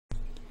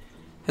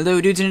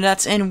Hello dudes and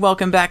dudettes, and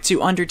welcome back to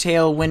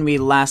Undertale. When we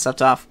last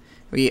left off,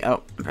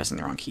 I'm pressing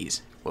the wrong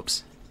keys.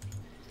 Whoops.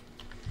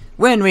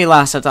 When we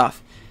last left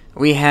off,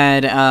 we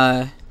had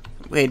gone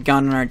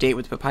on our date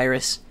with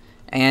Papyrus,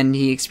 and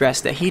he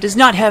expressed that he does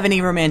not have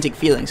any romantic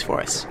feelings for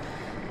us.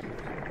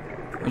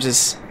 Which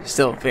is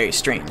still very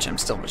strange, I'm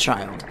still a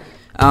child.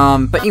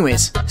 But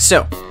anyways,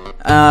 so,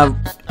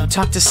 we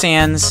talked to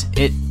Sans.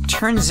 It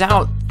turns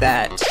out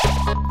that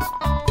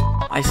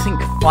I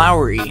think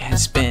Flowery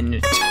has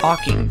been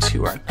talking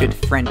to our good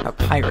friend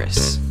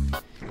Papyrus,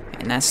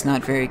 and that's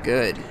not very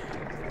good.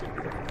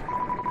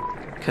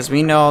 Because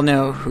we all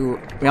know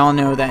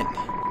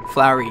that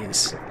Flowery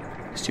is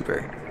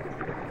super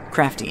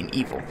crafty and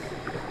evil.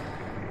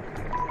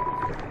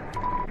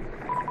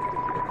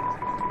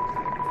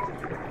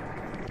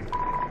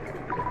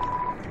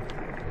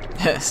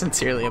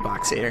 Sincerely a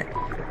box eater.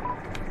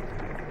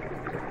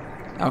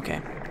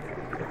 Okay.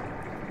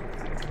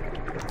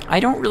 I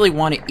don't really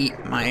want to eat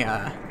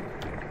my,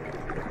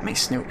 my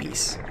snow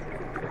piece.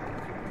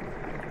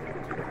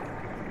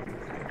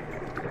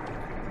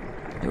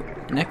 Oh,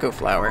 an echo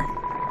flower.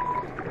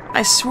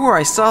 I swore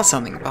I saw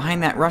something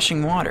behind that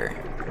rushing water.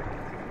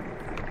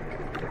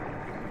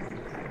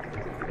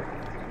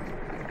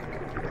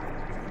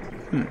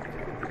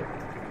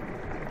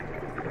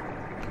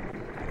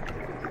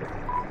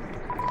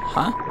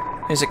 Huh?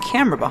 There's a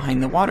camera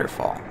behind the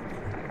waterfall.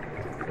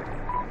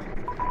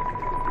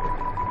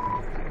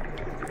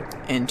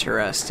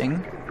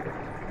 Interesting.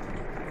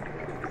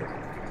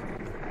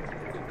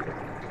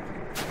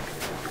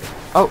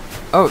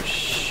 Oh,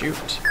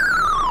 shoot.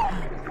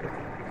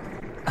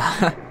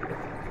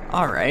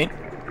 Alright.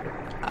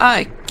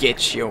 I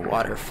get you,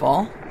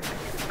 waterfall.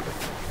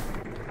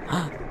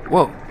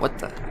 Whoa, what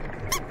the?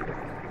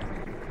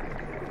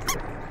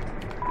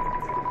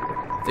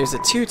 There's a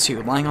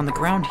tutu lying on the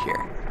ground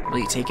here. Will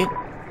you take it?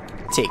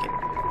 Take it.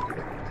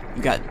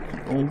 You got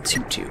an old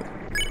tutu.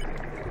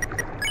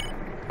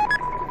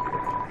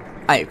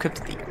 I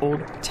equipped the old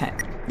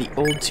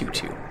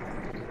tutu.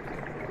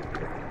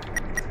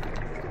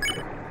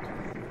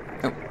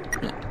 Oh,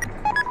 no,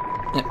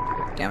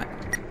 damn it.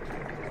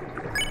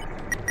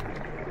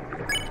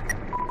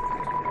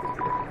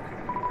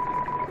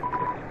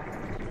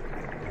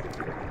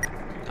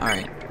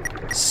 Alright,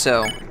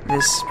 so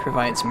this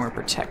provides more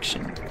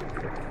protection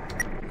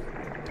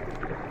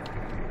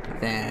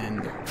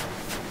than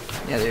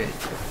the other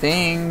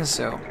thing,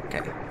 so,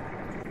 okay.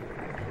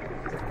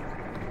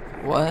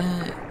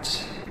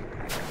 What?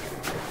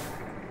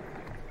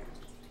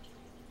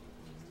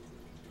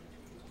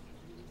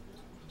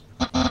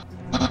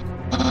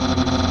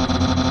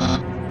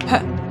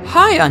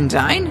 Hi,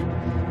 Undyne.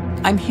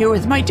 I'm here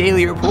with my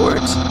daily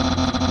report.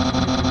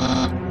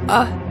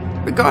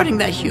 Regarding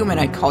that human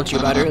I called you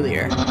about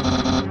earlier.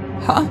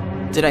 Huh?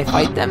 Did I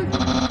fight them?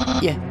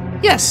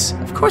 Yes,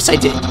 of course I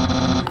did.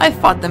 I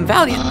fought them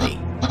valiantly.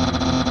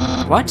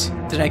 What?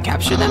 Did I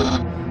capture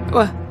them?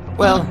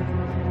 Well,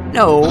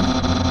 no.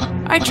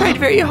 I tried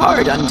very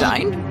hard,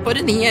 Undyne, but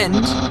in the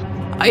end,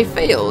 I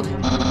failed.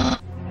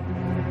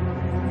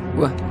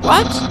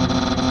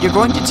 What? You're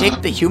going to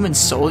take the human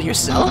soul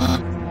yourself?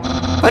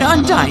 But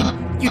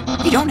Undyne,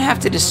 you don't have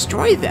to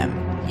destroy them.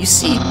 You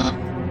see...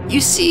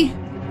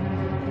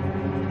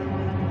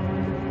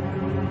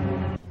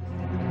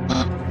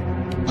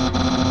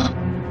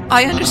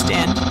 I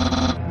understand.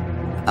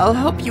 I'll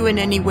help you in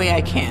any way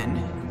I can.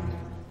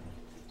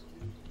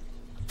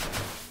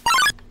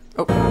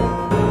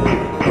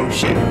 Oh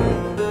shit.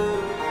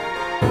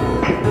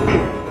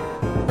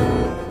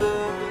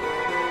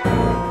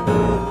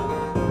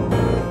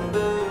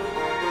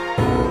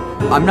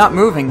 I'm not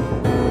moving.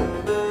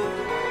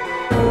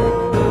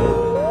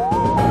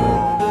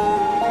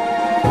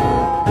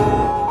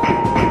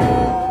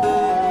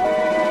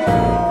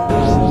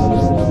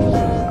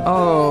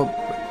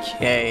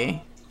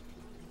 Okay.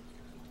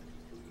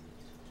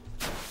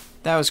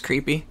 That was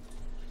creepy.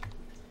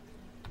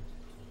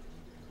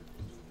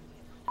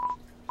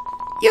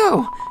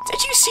 Yo,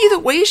 did you see the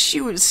way she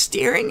was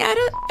staring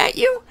at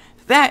you?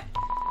 That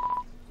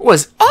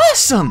was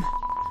awesome!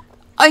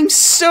 I'm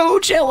so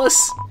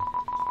jealous!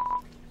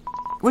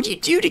 What'd you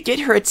do to get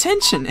her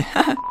attention?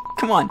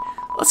 Come on,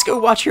 let's go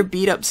watch her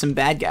beat up some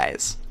bad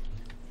guys.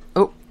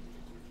 Oh.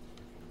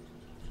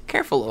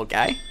 Careful, little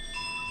guy.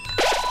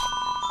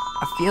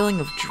 A feeling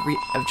of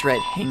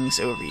dread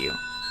hangs over you.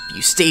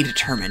 You stay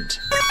determined.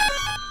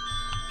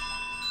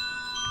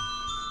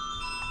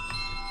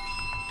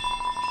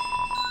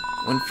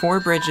 When four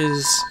bridge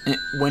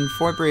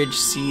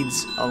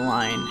seeds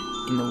align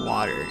in the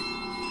water,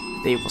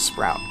 they will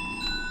sprout.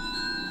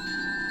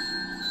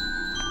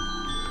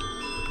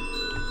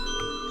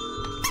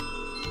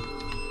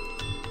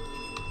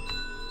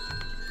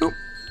 Boop.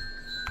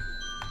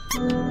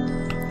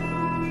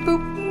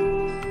 Boop.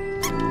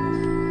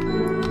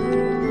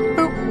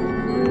 Boop.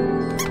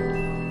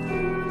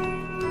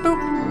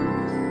 Boop.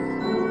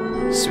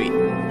 Sweet.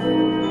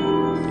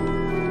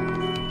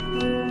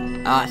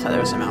 Ah, I thought there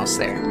was a mouse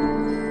there.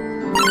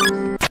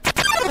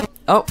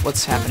 Oh,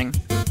 what's happening?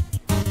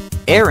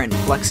 Aaron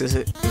flexes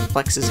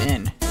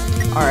in.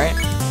 Alright.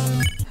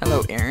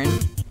 Hello, Aaron.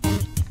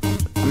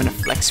 I'm gonna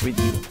flex with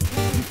you.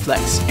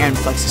 Flex. Aaron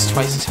flexes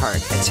twice as hard.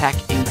 Attack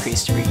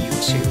increased for you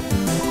too.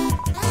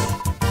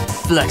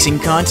 Flexing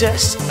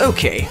contest?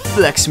 Okay,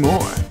 flex more.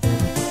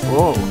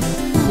 Whoa.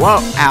 Whoa,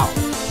 ow.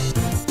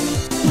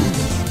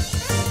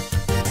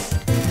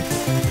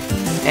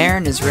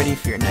 Aaron is ready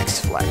for your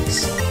next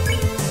flex.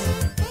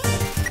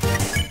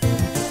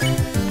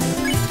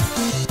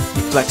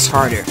 You flex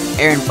harder.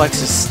 Aaron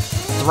flexes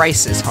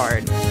thrice as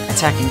hard.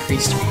 Attack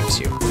increased for you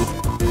too.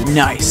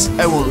 Nice.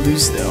 I won't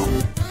lose though.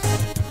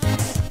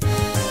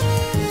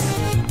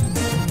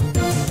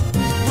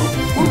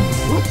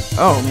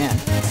 Oh man.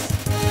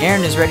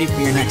 Aaron is ready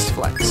for your next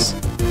flex.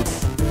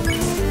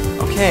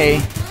 Okay.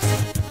 He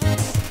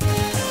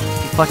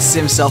flexes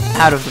himself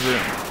out of the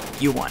room.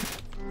 You won.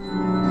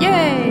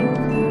 Yay!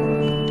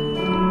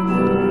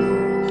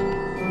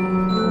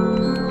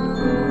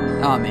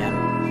 Oh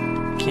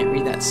man. Can't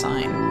read that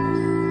sign.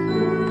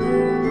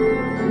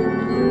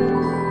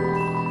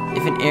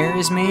 If an error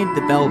is made,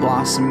 the Bell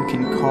Blossom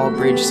can call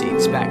bridge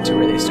seeds back to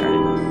where they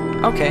started.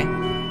 Okay.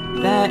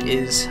 That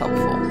is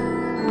helpful.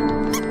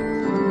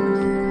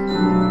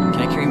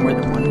 Can I carry more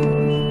than one?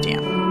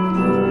 Damn.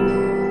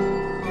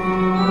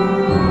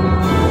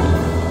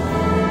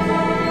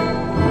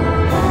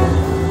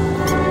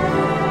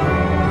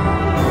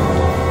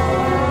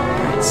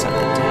 Alright, set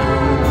that down.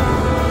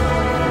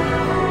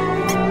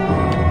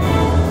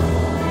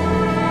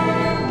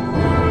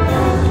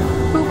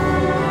 Boop.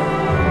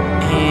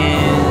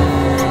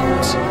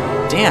 And...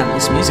 damn,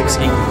 this music's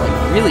getting, like,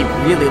 really,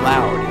 really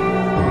loud.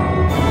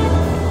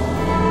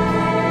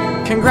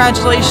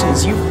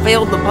 Congratulations, you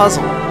failed the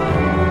puzzle.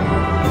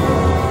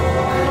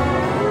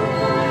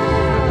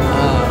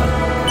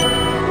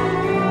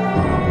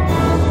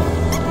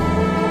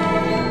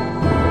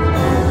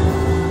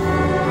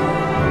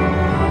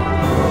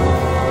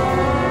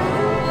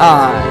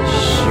 Ah,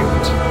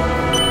 shoot.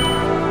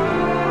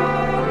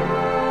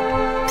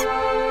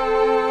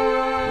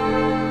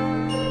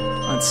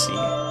 Let's see.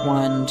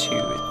 1,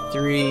 2,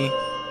 3.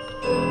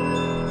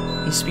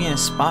 Used to be in a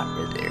spot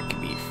where there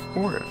could be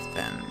 4 of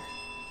them.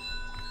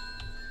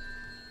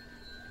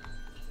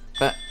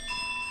 But...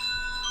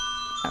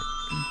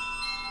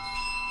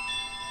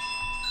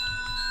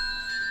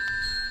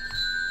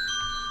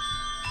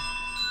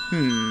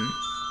 I'm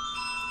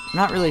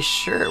not really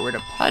sure where to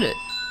put it.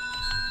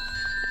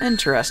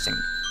 Interesting.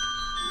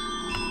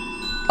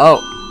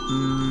 Oh.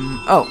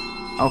 Oh.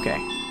 Okay.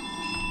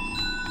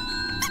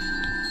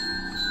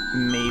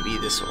 Maybe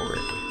this will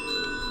work.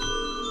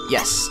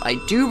 Yes, I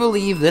do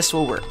believe this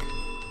will work.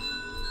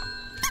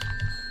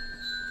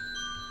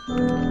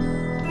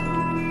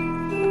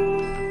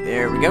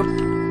 There we go.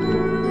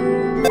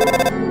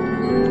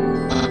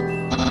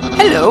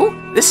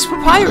 Hello, this is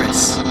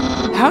Papyrus.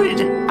 How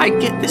did I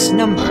get this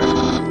number?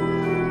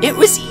 It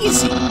was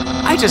easy.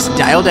 I just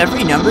dialed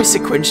every number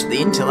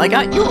sequentially until I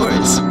got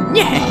yours.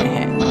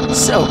 Yeah.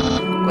 So,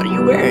 what are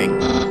you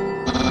wearing?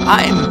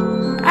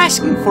 I'm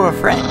asking for a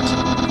friend.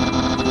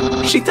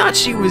 She thought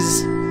she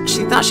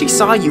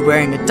saw you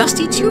wearing a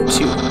dusty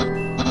tutu.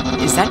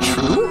 Is that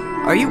true?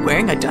 Are you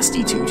wearing a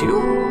dusty tutu?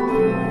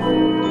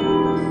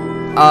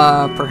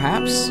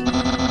 Perhaps?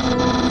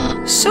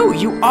 So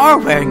you are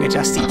wearing a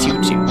dusty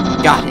tutu.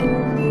 Got it.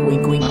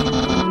 Wink wink.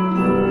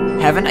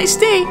 Have a nice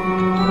day.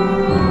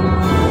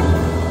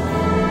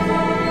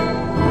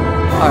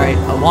 Alright,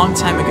 a long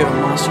time ago,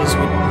 monsters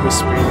would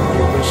whisper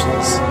their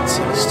wishes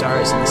to the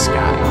stars in the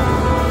sky.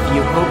 If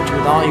you hoped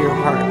with all your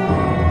heart,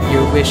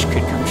 your wish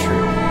could come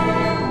true.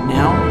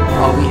 Now,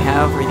 all we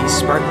have are these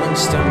sparkling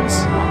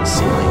stones on the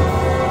ceiling.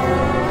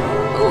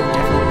 Oh,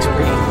 definitely looks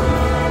pretty.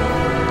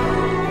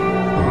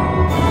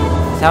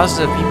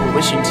 Thousands of people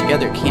wishing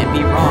together can't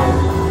be wrong.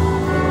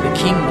 The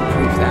king will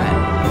prove that.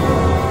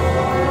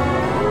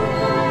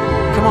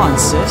 Come on,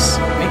 sis,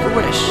 make a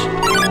wish.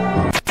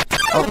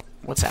 Oh,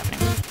 what's happening?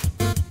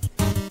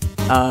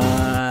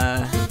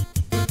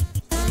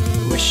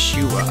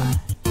 Wishua.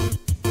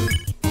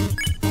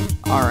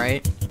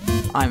 Alright.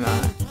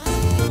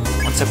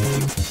 What's up with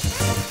you?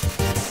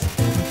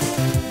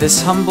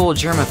 This humble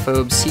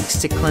germaphobe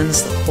seeks to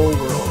cleanse the whole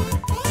world.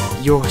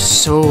 Your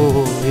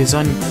soul is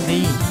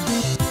unclean.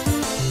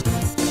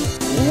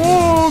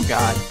 Oh,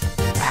 God.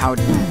 How...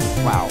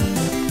 wow.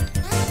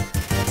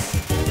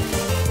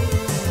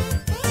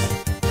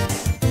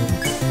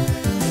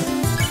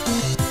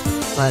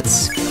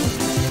 Let's...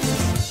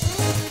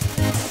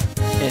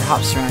 It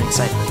hops around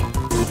excitedly.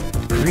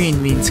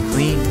 Green means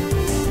clean.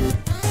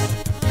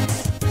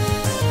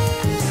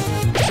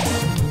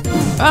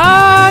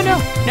 Ah, no!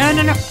 No,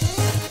 no, no!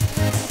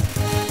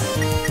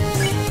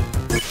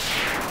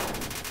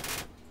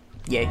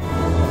 Yay.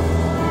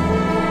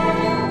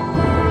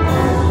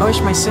 I wish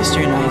my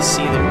sister and I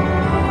see the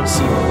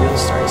real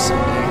stars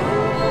someday.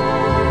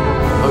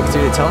 Look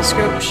through the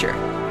telescope? Sure.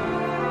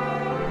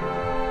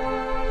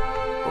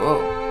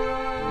 Whoa.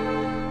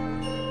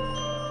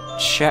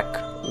 Check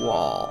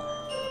wall.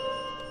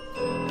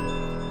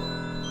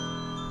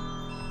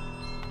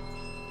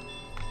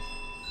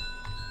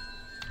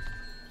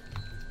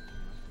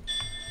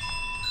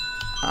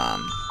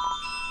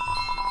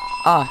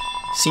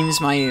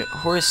 Seems my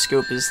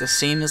horoscope is the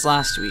same as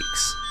last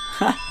week's.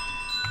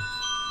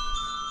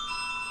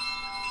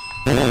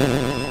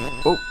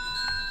 Oh.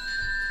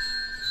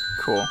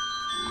 Cool.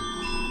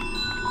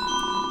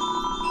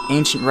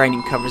 Ancient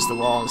writing covers the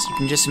walls. You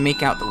can just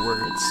make out the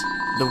words.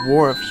 The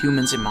war of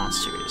humans and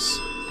monsters.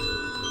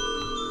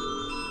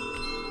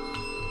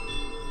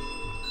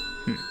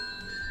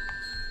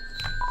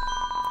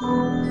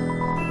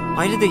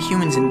 Why did the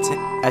humans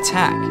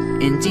attack?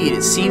 Indeed,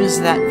 it seems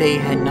that they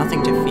had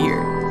nothing to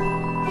fear.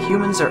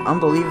 Humans are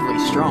unbelievably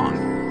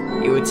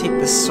strong. It would take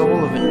the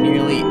soul of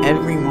nearly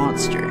every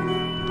monster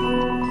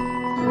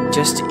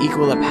just to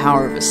equal the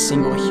power of a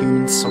single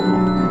human soul.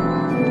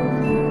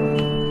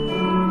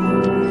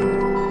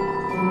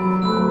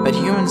 But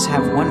humans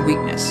have one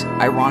weakness.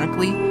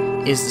 Ironically,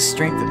 is the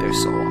strength of their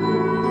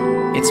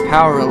soul. Its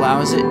power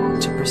allows it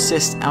to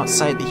persist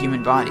outside the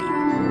human body,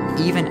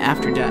 even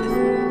after death.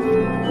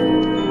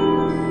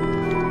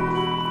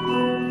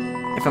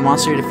 If a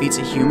monster defeats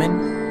a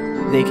human,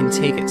 they can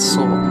take its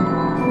soul.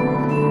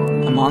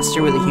 A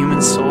monster with a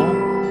human soul,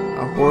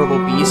 a horrible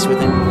beast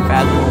with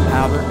unfathomable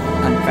power.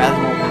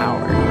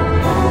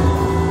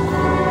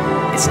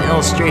 It's an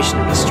illustration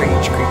of a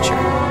strange creature.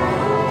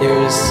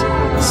 There's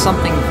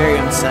something very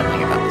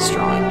unsettling about this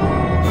drawing.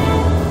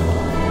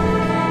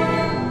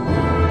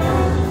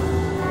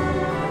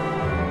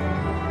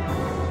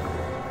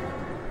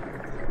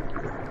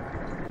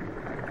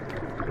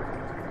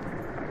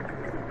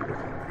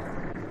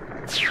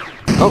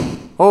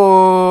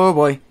 Oh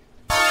boy.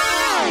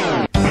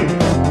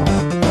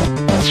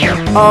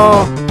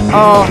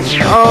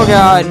 Oh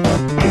god.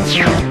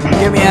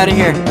 Get me out of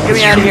here. Get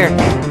me out of here.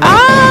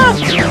 Ah!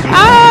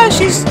 Ah!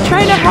 She's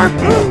trying to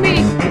harpoon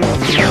me.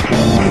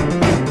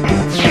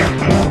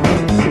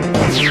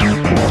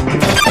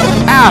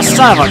 Ah,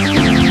 son of a...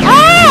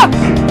 Ah!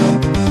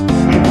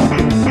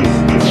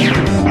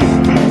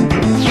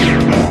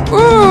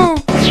 Ooh!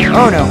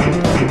 Oh no.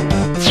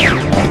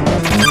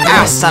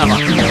 Ah, son of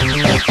a...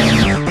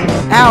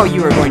 Ow,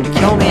 you are going to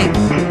kill me.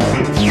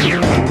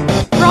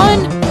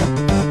 Run!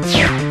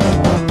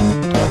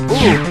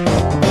 Ooh.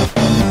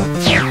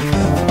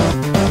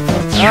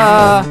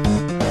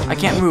 I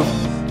can't move.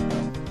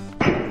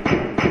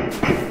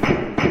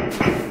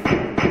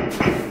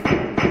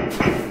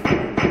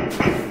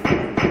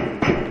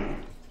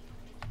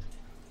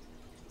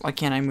 Why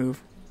can't I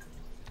move?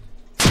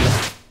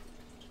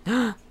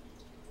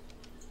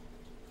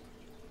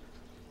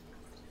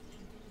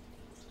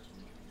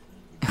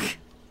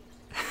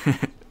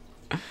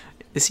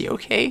 Is he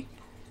okay?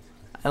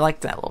 I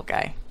like that little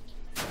guy.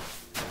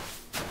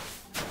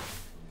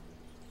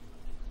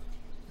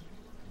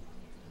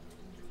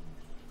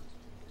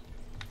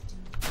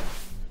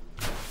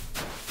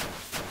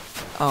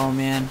 Oh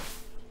man.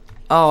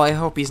 Oh, I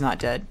hope he's not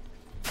dead.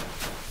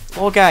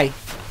 Little guy.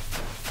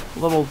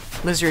 Little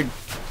lizard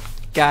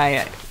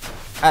guy.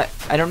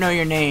 I don't know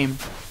your name.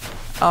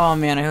 Oh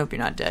man, I hope you're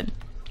not dead.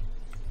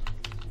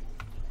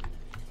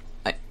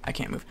 I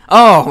can't move.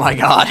 Oh my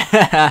god.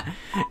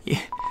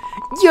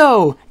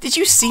 Yo, did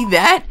you see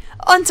that?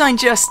 Undyne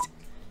just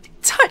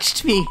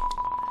touched me.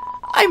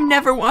 I'm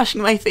never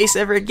washing my face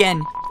ever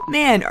again.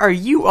 Man, are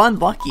you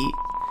unlucky.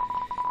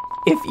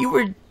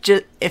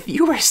 If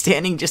you were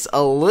standing just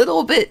a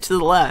little bit to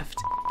the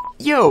left.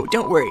 Yo,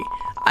 don't worry.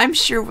 I'm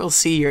sure we'll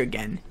see you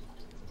again.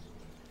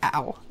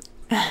 Ow.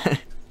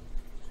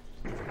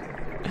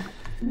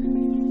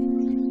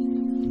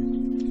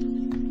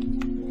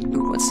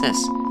 Ooh, what's this?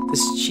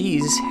 This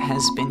cheese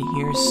has been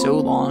here so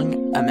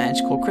long, a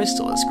magical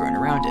crystal has grown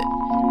around it.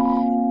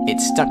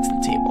 It's stuck to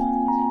the table.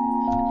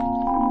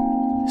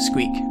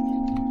 Squeak.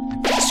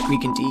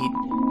 Squeak indeed.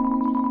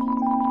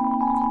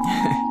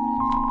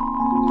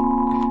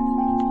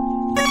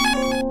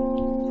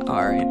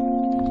 Alright.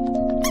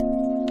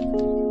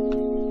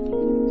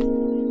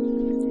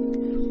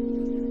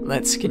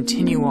 Let's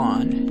continue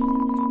on.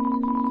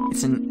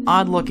 It's an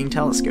odd-looking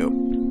telescope.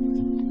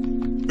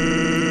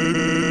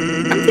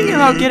 I'm thinking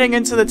about getting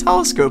into the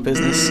telescope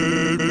business.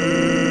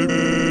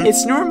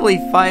 It's normally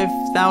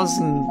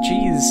 5,000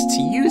 Gs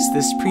to use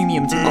this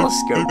premium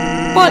telescope,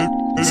 but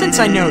since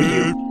I know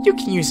you, you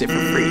can use it for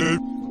free.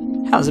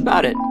 How's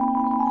about it?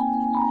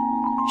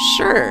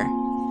 Sure.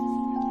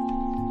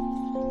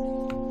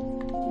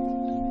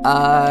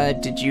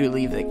 Did you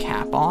leave the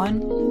cap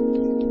on?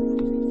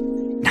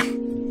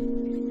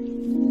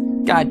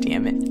 God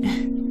damn it.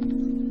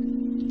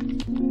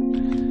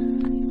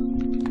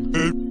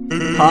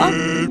 Huh?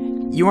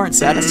 You aren't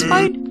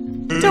satisfied?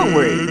 Don't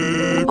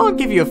worry, I'll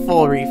give you a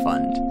full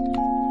refund.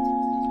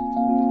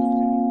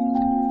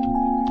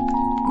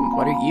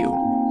 What are you?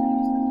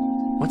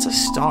 What's a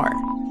star?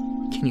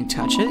 Can you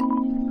touch it?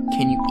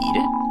 Can you eat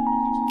it?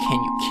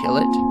 Can you kill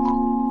it?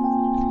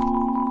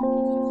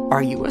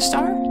 Are you a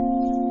star?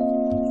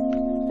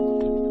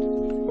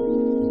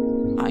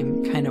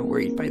 I'm kind of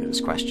worried by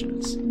those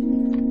questions.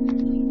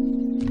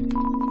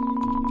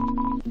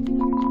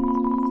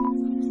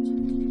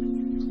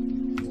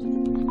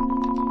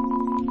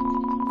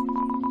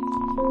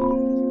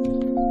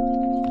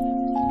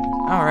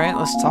 Alright,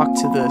 let's talk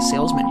to the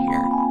salesman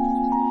here.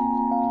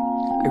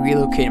 I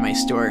relocated my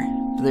store,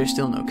 but there's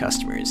still no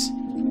customers.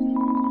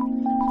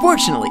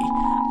 Fortunately,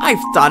 I've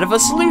thought of a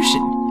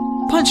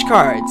solution. Punch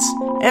cards.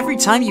 Every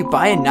time you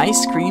buy an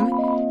ice cream,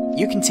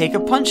 you can take a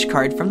punch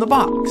card from the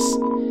box.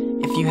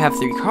 If you have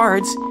 3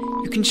 cards,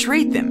 you can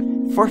trade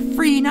them for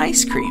free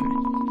ice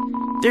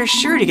cream. They're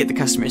sure to get the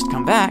customers to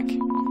come back.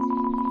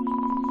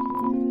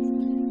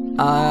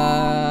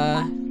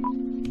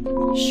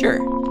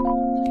 Sure.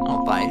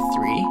 I'll buy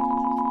 3.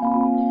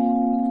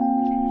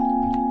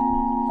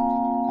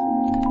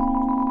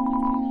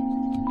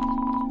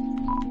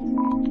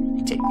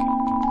 Take.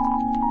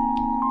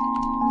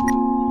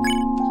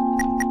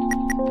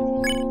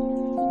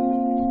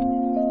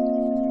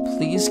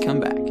 Please come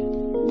back.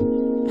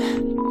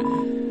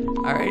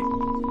 Alright.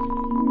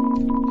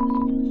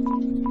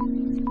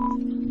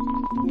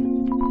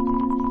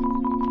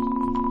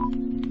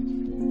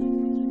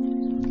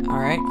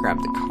 Alright, grab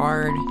the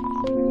card.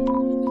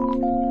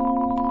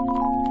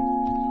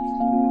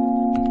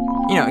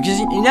 You know, because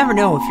you never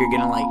know if you're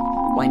gonna, like,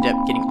 wind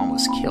up getting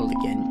almost killed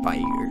again by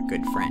your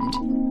good friend.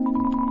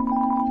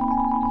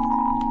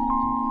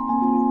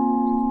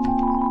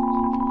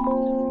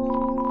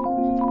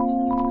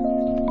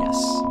 Yes.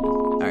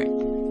 Alright.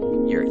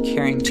 You're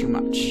carrying too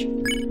much.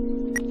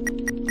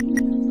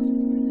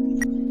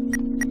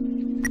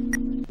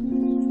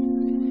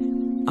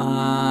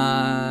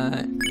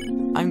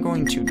 I'm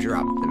going to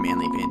drop the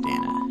manly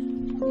bandana.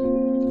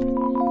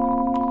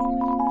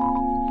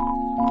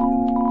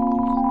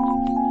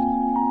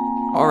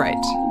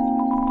 Alright.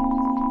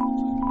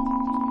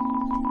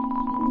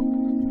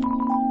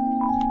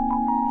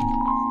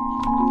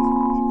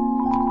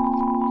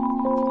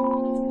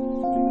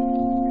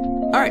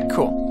 Alright,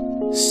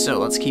 cool. So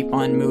let's keep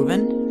on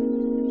moving.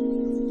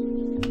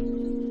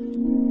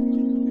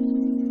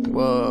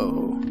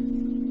 Whoa.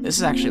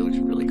 This actually looks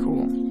really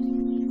cool.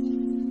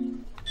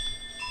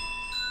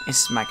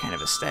 This is my kind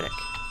of aesthetic.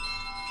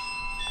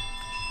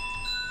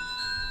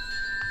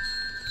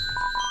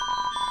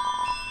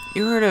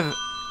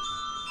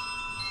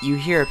 You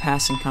hear a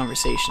passing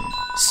conversation.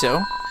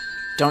 So,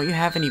 don't you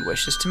have any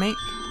wishes to make?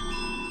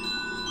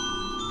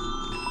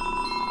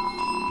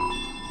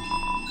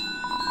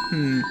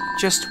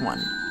 Just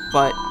one.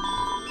 But,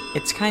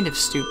 it's kind of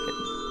stupid.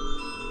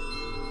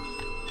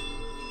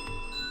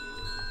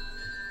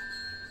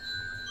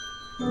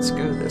 Let's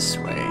go this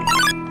way.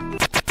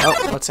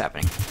 Oh, what's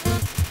happening?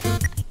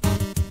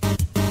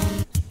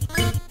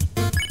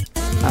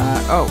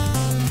 Oh.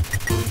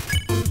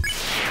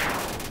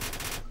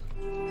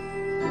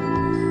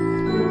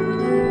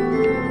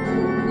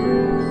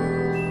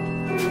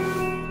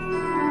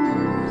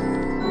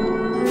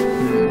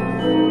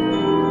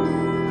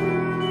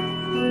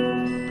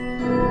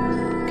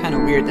 Kind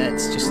of weird that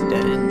it's just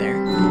dead in there.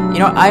 You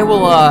know, I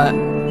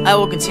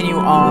will continue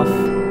off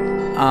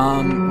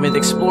with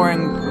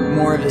exploring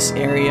more of this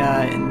area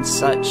and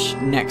such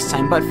next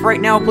time. But for right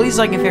now, please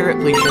like and favorite,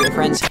 please share with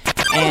friends,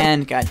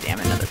 and goddamn,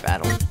 another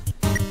battle.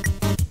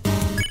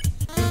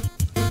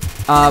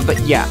 But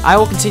yeah, I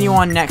will continue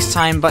on next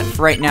time, but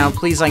for right now,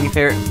 please like and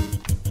favorite,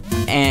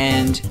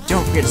 and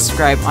don't forget to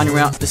subscribe on your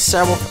way out to the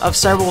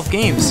Cyberwolf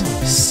Games.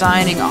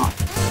 Signing off.